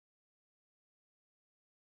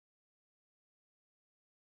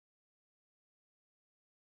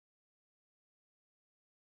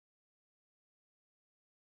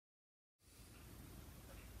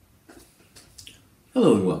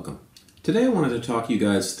Hello and welcome. Today I wanted to talk you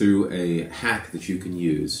guys through a hack that you can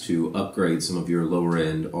use to upgrade some of your lower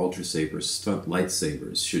end Ultrasabers, stunt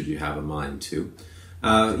lightsabers, should you have a mind to.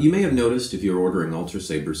 You may have noticed if you're ordering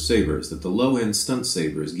Ultrasabers sabers that the low end stunt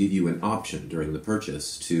sabers give you an option during the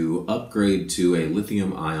purchase to upgrade to a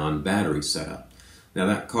lithium ion battery setup. Now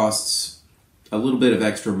that costs a little bit of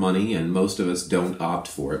extra money and most of us don't opt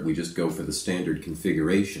for it. We just go for the standard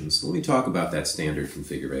configuration. So let me talk about that standard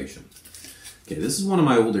configuration. Okay, this is one of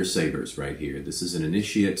my older sabers right here. This is an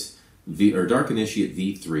Initiate Dark Initiate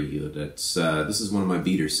V3. This is one of my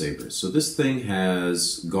beater sabers. So this thing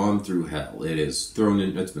has gone through hell. It's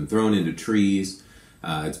been thrown into trees.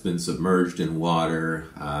 It's been submerged in water.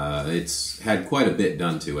 It's had quite a bit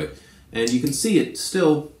done to it, and you can see it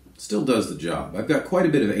still does the job. I've got quite a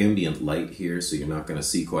bit of ambient light here, so you're not going to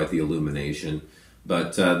see quite the illumination.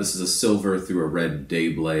 But this is a silver through a red day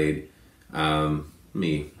blade. Let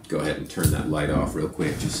me go ahead and turn that light off real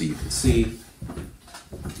quick just so you can see.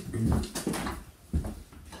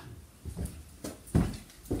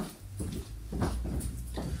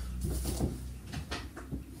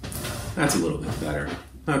 That's a little bit better.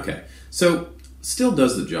 Okay, so still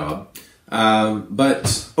does the job,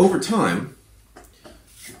 but over time,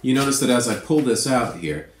 you notice that as I pull this out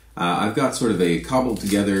here, I've got sort of a cobbled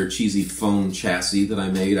together cheesy foam chassis that I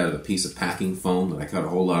made out of a piece of packing foam that I cut a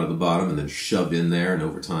hole out of the bottom and then shoved in there, and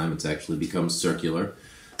over time it's actually become circular.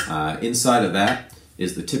 Inside of that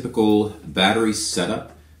is the typical battery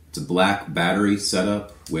setup. It's a black battery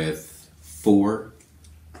setup with 4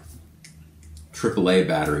 AAA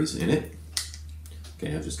batteries in it.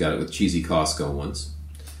 Okay, I've just got it with cheesy Costco ones.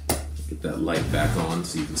 Get that light back on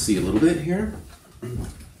so you can see a little bit here.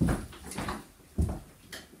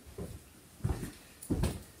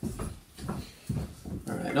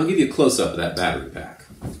 And I'll give you a close-up of that battery pack.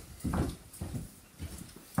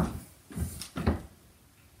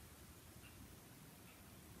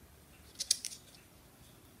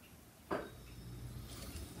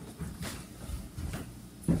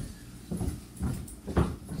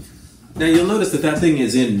 Now you'll notice that thing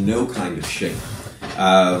is in no kind of shape.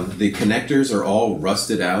 The connectors are all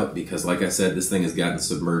rusted out because, like I said, this thing has gotten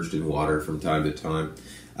submerged in water from time to time.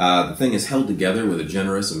 The thing is held together with a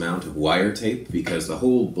generous amount of wire tape because the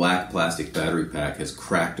whole black plastic battery pack has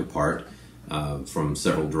cracked apart from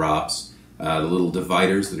several drops. The little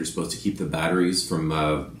dividers that are supposed to keep the batteries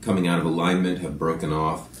from coming out of alignment have broken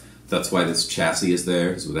off. That's why this chassis is there,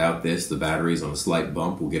 because without this, the batteries on a slight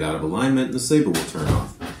bump will get out of alignment and the saber will turn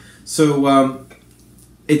off. So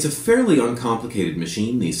it's a fairly uncomplicated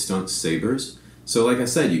machine, these stunt sabers. So like I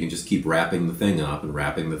said, you can just keep wrapping the thing up and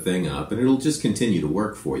wrapping the thing up, and it'll just continue to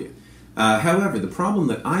work for you. However, the problem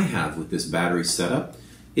that I have with this battery setup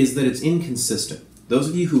is that it's inconsistent. Those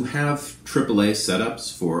of you who have AAA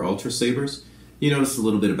setups for Ultrasabers, you noticed a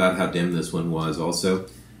little bit about how dim this one was also.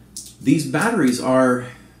 These batteries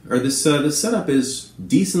this setup is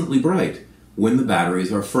decently bright when the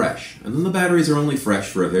batteries are fresh. And then the batteries are only fresh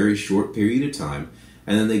for a very short period of time,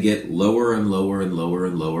 and then they get lower and lower and lower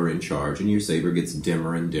and lower in charge, and your saber gets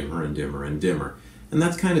dimmer and dimmer and dimmer and dimmer. And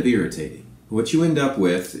that's kind of irritating. What you end up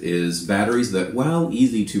with is batteries that, while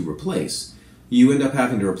easy to replace, you end up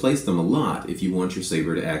having to replace them a lot if you want your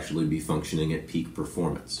saber to actually be functioning at peak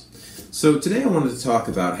performance. So today I wanted to talk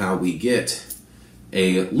about how we get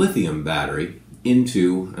a lithium battery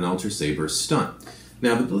into an Ultrasaber stunt.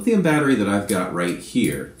 Now the lithium battery that I've got right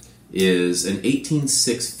here is an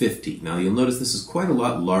 18650. Now you'll notice this is quite a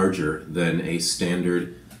lot larger than a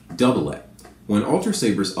standard AA. When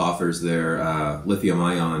Ultrasabers offers their lithium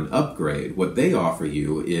ion upgrade, what they offer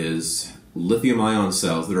you is lithium ion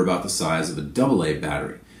cells that are about the size of a AA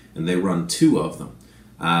battery, and they run 2 of them.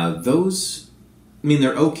 Those, I mean,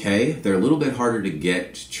 they're okay. They're a little bit harder to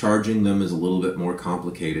get. Charging them is a little bit more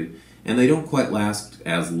complicated, and they don't quite last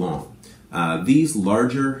as long. These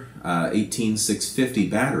larger 18650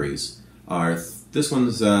 batteries are, this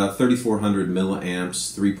one's 3400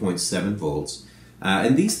 milliamps, 3.7 volts,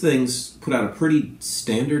 and these things put out a pretty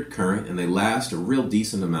standard current, and they last a real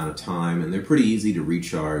decent amount of time, and they're pretty easy to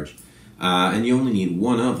recharge, and you only need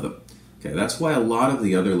 1 of them. Okay, that's why a lot of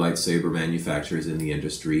the other lightsaber manufacturers in the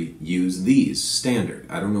industry use these standard.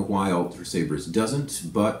 I don't know why Ultrasabers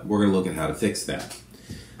doesn't, but we're going to look at how to fix that.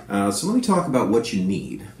 So let me talk about what you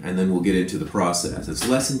need, and then we'll get into the process. It's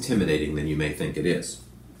less intimidating than you may think it is.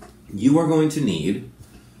 You are going to need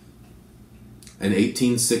an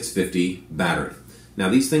 18650 battery. Now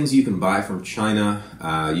these things you can buy from China.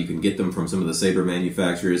 You can get them from some of the saber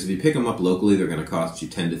manufacturers. If you pick them up locally, they're going to cost you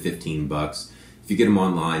 10 to 15 bucks. If you get them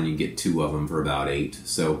online, you can get 2 of them for about $8.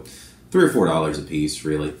 So $3 or $4 a piece,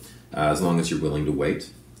 really, as long as you're willing to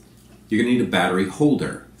wait. You're going to need a battery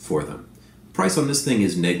holder for them. Price on this thing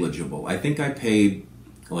is negligible. I think I paid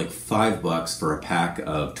like $5 for a pack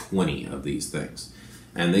of 20 of these things.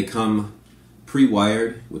 And they come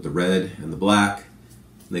pre-wired with the red and the black.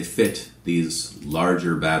 They fit these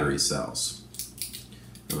larger battery cells.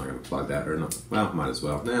 I'm not going to plug that, or no. Well, might as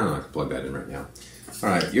well. No, I can plug that in right now. All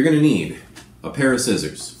right, you're going to need a pair of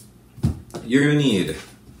scissors. You're going to need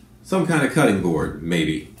some kind of cutting board,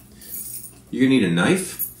 maybe. You're going to need a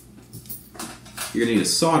knife. You're going to need a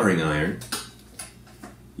soldering iron.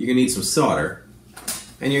 You're going to need some solder.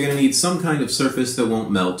 And you're going to need some kind of surface that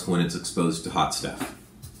won't melt when it's exposed to hot stuff.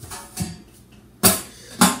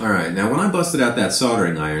 Alright, now when I busted out that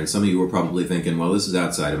soldering iron, some of you were probably thinking, well, this is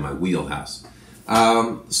outside of my wheelhouse.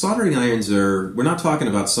 Soldering irons are, we're not talking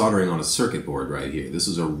about soldering on a circuit board right here. This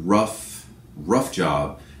is a rough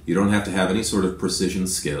job. You don't have to have any sort of precision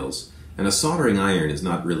skills. And a soldering iron is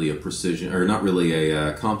not really a precision, or not really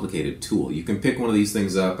a complicated tool. You can pick one of these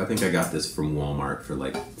things up. I think I got this from Walmart for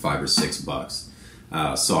like $5 or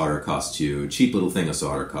 $6. Solder costs you, a cheap little thing of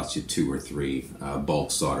solder costs you $2 or $3.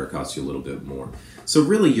 Bulk solder costs you a little bit more. So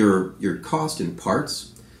really your cost in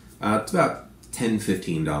parts, it's about $10,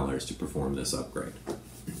 $15 to perform this upgrade.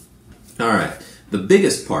 Alright, the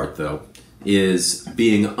biggest part though is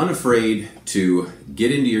being unafraid to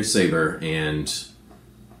get into your saber and,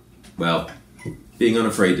 well, being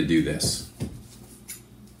unafraid to do this.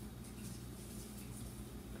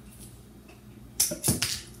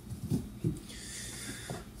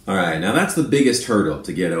 Alright, now that's the biggest hurdle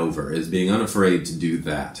to get over, is being unafraid to do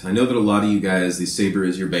that. I know that a lot of you guys, the saber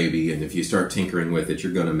is your baby, and if you start tinkering with it,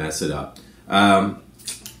 you're going to mess it up.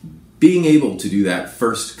 Being able to do that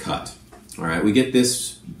first cut. Alright, we get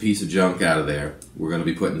this piece of junk out of there. We're going to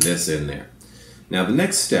be putting this in there. Now the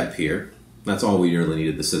next step here, that's all we really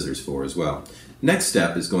needed the scissors for as well. Next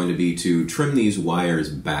step is going to be to trim these wires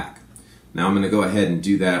back. Now I'm going to go ahead and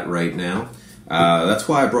do that right now. That's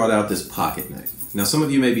why I brought out this pocket knife. Now some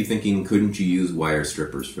of you may be thinking, couldn't you use wire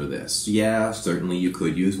strippers for this? Yeah, certainly you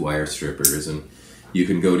could use wire strippers, and you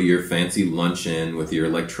can go to your fancy luncheon with your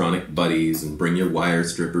electronic buddies and bring your wire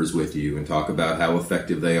strippers with you and talk about how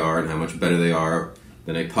effective they are and how much better they are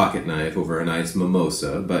than a pocket knife over a nice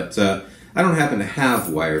mimosa. But I don't happen to have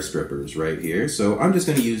wire strippers right here, so I'm just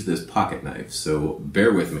going to use this pocket knife, so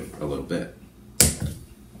bear with me a little bit.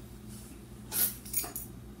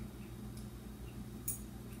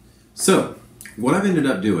 So, what I've ended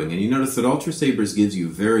up doing, and you notice that Ultrasabers gives you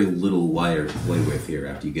very little wire to play with here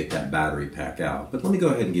after you get that battery pack out, but let me go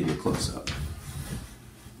ahead and give you a close-up.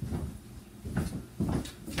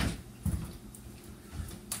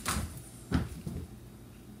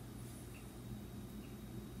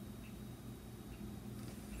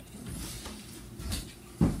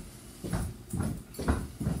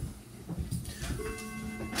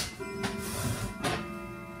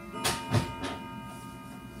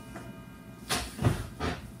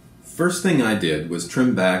 First thing I did was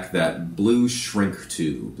trim back that blue shrink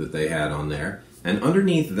tube that they had on there, and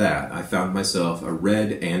underneath that I found myself a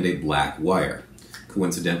red and a black wire.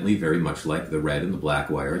 Coincidentally, very much like the red and the black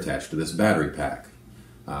wire attached to this battery pack.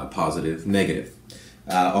 Positive, negative.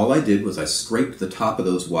 All I did was I scraped the top of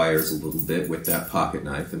those wires a little bit with that pocket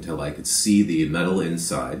knife until I could see the metal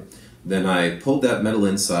inside. Then I pulled that metal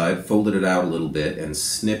inside, folded it out a little bit, and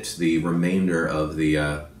snipped the remainder of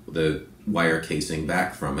the wire casing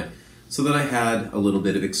back from it, so that I had a little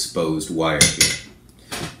bit of exposed wire here.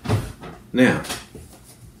 Now,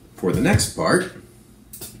 for the next part,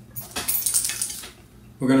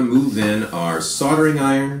 we're going to move in our soldering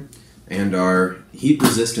iron and our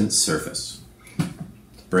heat-resistant surface to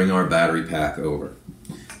bring our battery pack over.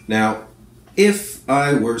 Now, if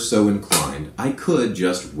I were so inclined, I could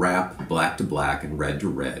just wrap black to black and red to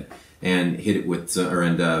red and hit it with,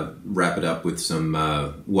 wrap it up with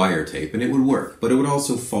some wire tape, and it would work. But it would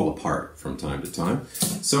also fall apart from time to time.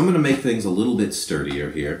 So I'm going to make things a little bit sturdier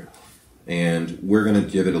here, and we're going to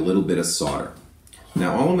give it a little bit of solder.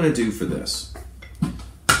 Now all I'm going to do for this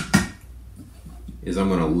is I'm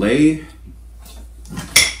going to lay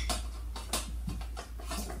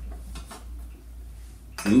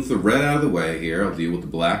move the red out of the way here. I'll deal with the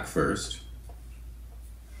black first.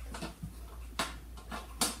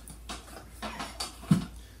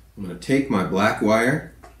 I'm going to take my black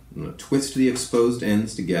wire, I'm going to twist the exposed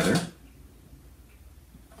ends together.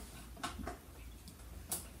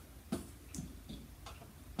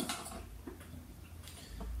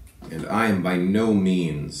 And I am by no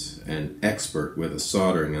means an expert with a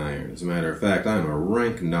soldering iron. As a matter of fact, I'm a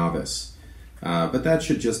rank novice. But that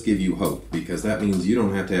should just give you hope, because that means you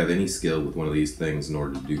don't have to have any skill with one of these things in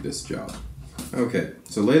order to do this job. Okay,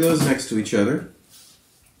 so lay those next to each other.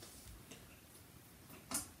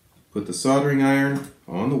 Put the soldering iron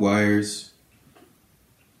on the wires,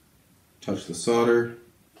 touch the solder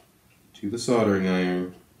to the soldering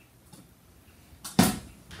iron,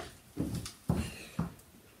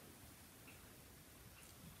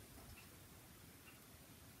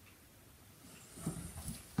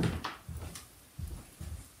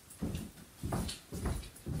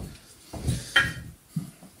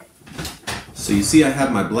 so you see I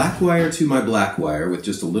have my black wire to my black wire with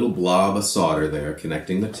just a little blob of solder there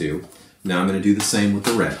connecting the two. Now I'm going to do the same with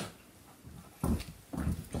the red.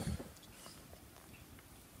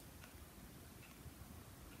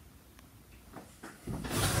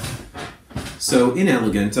 So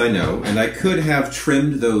inelegant, I know, and I could have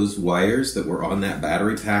trimmed those wires that were on that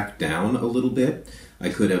battery pack down a little bit. I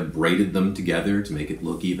could have braided them together to make it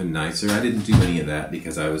look even nicer. I didn't do any of that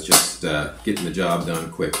because I was just getting the job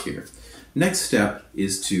done quick here. Next step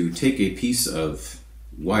is to take a piece of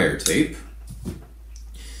wire tape,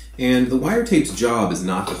 and the wire tape's job is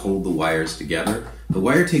not to hold the wires together. The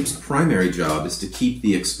wire tape's primary job is to keep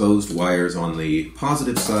the exposed wires on the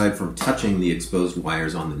positive side from touching the exposed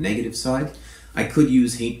wires on the negative side. I could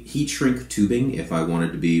use heat shrink tubing if I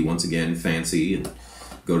wanted to be, once again, fancy and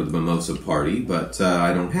go to the mimosa party, but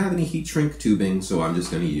I don't have any heat shrink tubing, so I'm just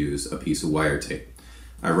going to use a piece of wire tape.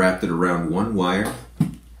 I wrapped it around one wire,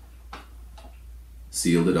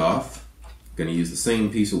 sealed it off. I'm going to use the same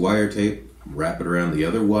piece of wire tape, wrap it around the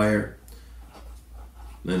other wire,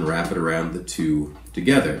 then wrap it around the two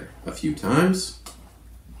together a few times.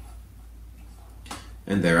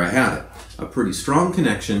 And there I have it. A pretty strong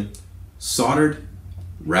connection, soldered,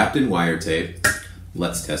 wrapped in wire tape.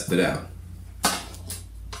 Let's test it out.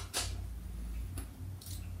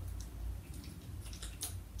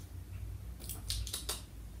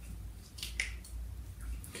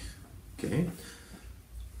 Okay.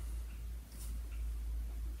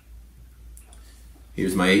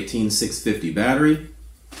 Here's my 18650 battery.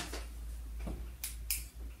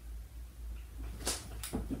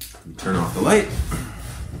 Turn off the light.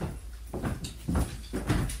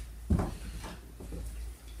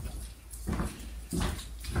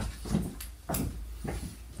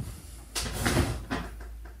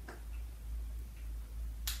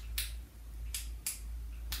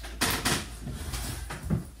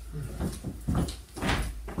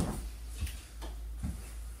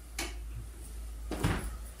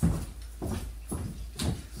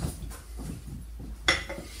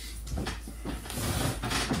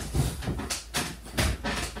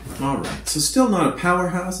 Alright, so still not a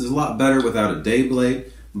powerhouse. It's a lot better without a day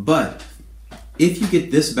blade, but if you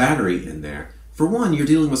get this battery in there, for one, you're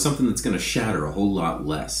dealing with something that's going to shatter a whole lot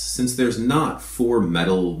less. Since there's not 4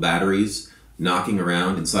 metal batteries knocking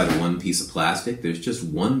around inside of one piece of plastic, there's just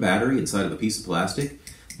one battery inside of a piece of plastic,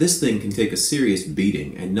 this thing can take a serious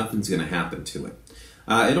beating and nothing's going to happen to it.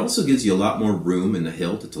 It also gives you a lot more room in the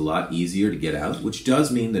hilt. It's a lot easier to get out, which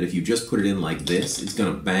does mean that if you just put it in like this, it's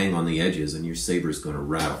going to bang on the edges and your saber is going to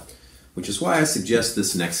rattle. Which is why I suggest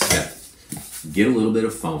this next step. Get a little bit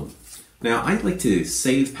of foam. Now, I like to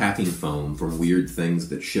save packing foam from weird things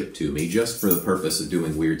that ship to me just for the purpose of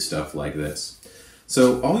doing weird stuff like this.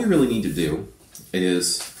 So all you really need to do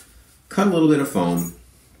is cut a little bit of foam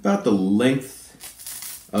about the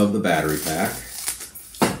length of the battery pack.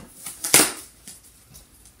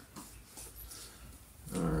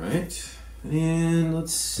 Alright, and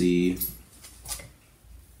let's see.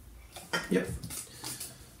 Yep.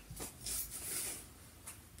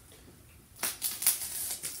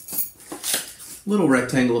 Little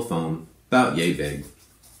rectangle of foam, about yay big.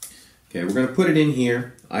 Okay, we're going to put it in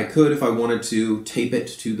here. I could, if I wanted to, tape it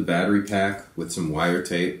to the battery pack with some wire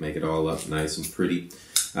tape, make it all up nice and pretty.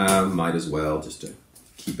 Might as well, just to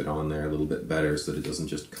keep it on there a little bit better so that it doesn't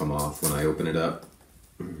just come off when I open it up.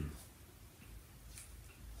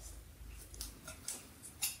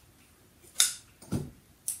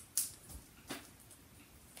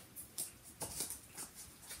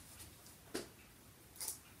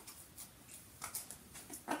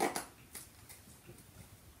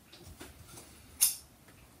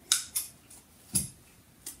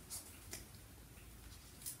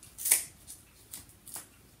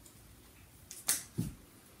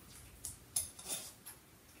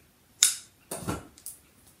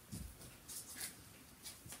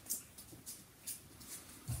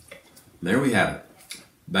 There we have it.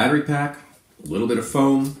 Battery pack, a little bit of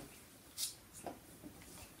foam.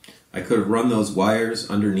 I could have run those wires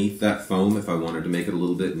underneath that foam if I wanted to make it a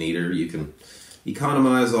little bit neater. You can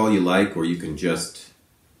economize all you like, or you can just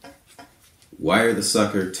wire the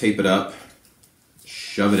sucker, tape it up,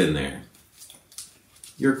 shove it in there.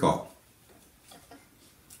 Your call.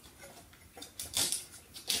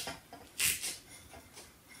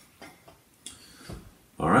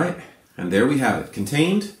 All right, and there we have it.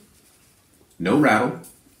 Contained, no rattle,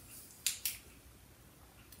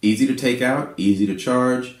 easy to take out, easy to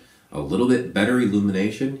charge, a little bit better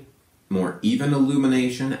illumination, more even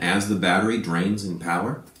illumination as the battery drains in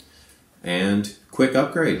power, and quick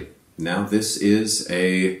upgrade. Now this is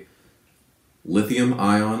a lithium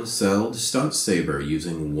ion celled stunt saber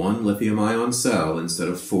using one lithium ion cell instead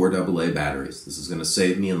of 4 AA batteries. This is going to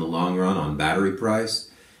save me in the long run on battery price,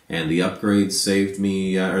 and the upgrade saved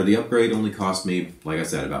me, the upgrade only cost me, like I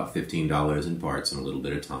said, about $15 in parts and a little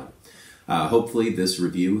bit of time. Hopefully this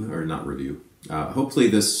hopefully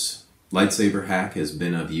this lightsaber hack has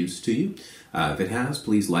been of use to you. If it has,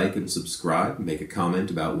 please like and subscribe, make a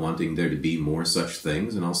comment about wanting there to be more such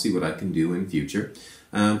things, and I'll see what I can do in future.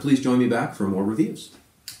 Please join me back for more reviews.